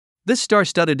This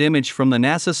star-studded image from the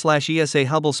NASA/ESA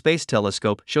Hubble Space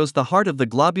Telescope shows the heart of the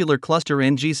globular cluster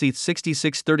NGC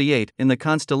 6638 in the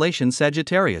constellation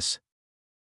Sagittarius.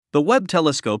 The Webb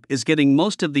telescope is getting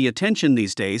most of the attention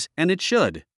these days, and it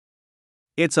should.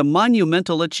 It's a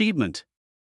monumental achievement.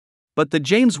 But the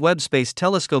James Webb Space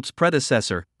Telescope's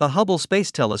predecessor, the Hubble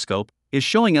Space Telescope, is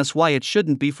showing us why it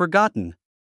shouldn't be forgotten.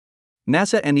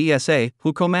 NASA and ESA,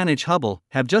 who co-manage Hubble,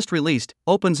 have just released,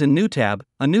 opens in new tab,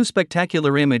 a new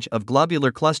spectacular image of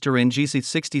globular cluster NGC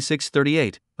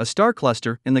 6638, a star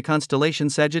cluster in the constellation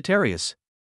Sagittarius.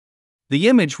 The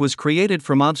image was created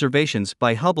from observations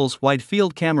by Hubble's Wide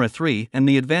Field Camera 3 and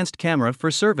the Advanced Camera for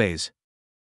Surveys.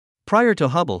 Prior to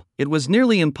Hubble, it was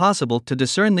nearly impossible to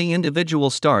discern the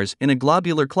individual stars in a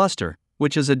globular cluster,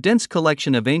 which is a dense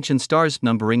collection of ancient stars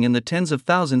numbering in the tens of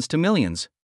thousands to millions.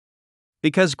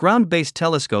 Because ground-based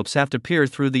telescopes have to peer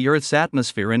through the Earth's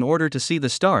atmosphere in order to see the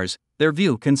stars, their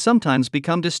view can sometimes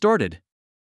become distorted.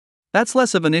 That's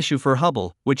less of an issue for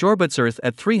Hubble, which orbits Earth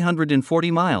at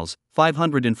 340 miles,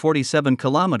 547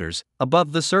 kilometers,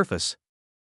 above the surface.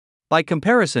 By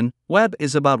comparison, Webb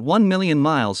is about 1 million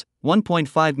miles,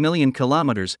 1.5 million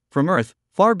kilometers, from Earth,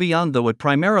 far beyond though it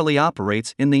primarily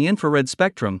operates in the infrared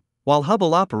spectrum, while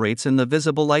Hubble operates in the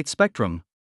visible light spectrum.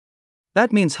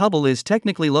 That means Hubble is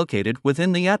technically located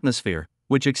within the atmosphere,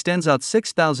 which extends out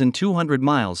 6,200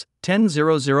 miles,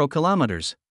 10,000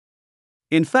 kilometers.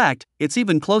 In fact, it's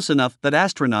even close enough that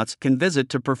astronauts can visit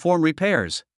to perform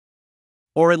repairs.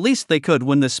 Or at least they could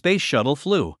when the space shuttle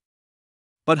flew.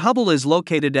 But Hubble is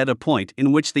located at a point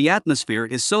in which the atmosphere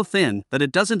is so thin that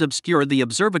it doesn't obscure the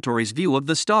observatory's view of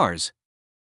the stars.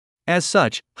 As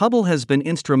such, Hubble has been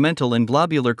instrumental in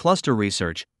globular cluster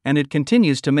research, and it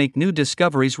continues to make new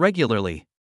discoveries regularly.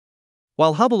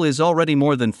 While Hubble is already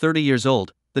more than 30 years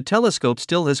old, the telescope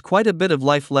still has quite a bit of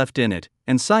life left in it,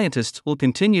 and scientists will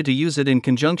continue to use it in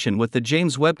conjunction with the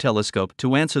James Webb Telescope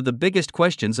to answer the biggest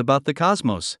questions about the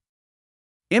cosmos.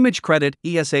 Image credit: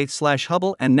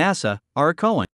 ESA/Hubble and NASA, R. Cohen.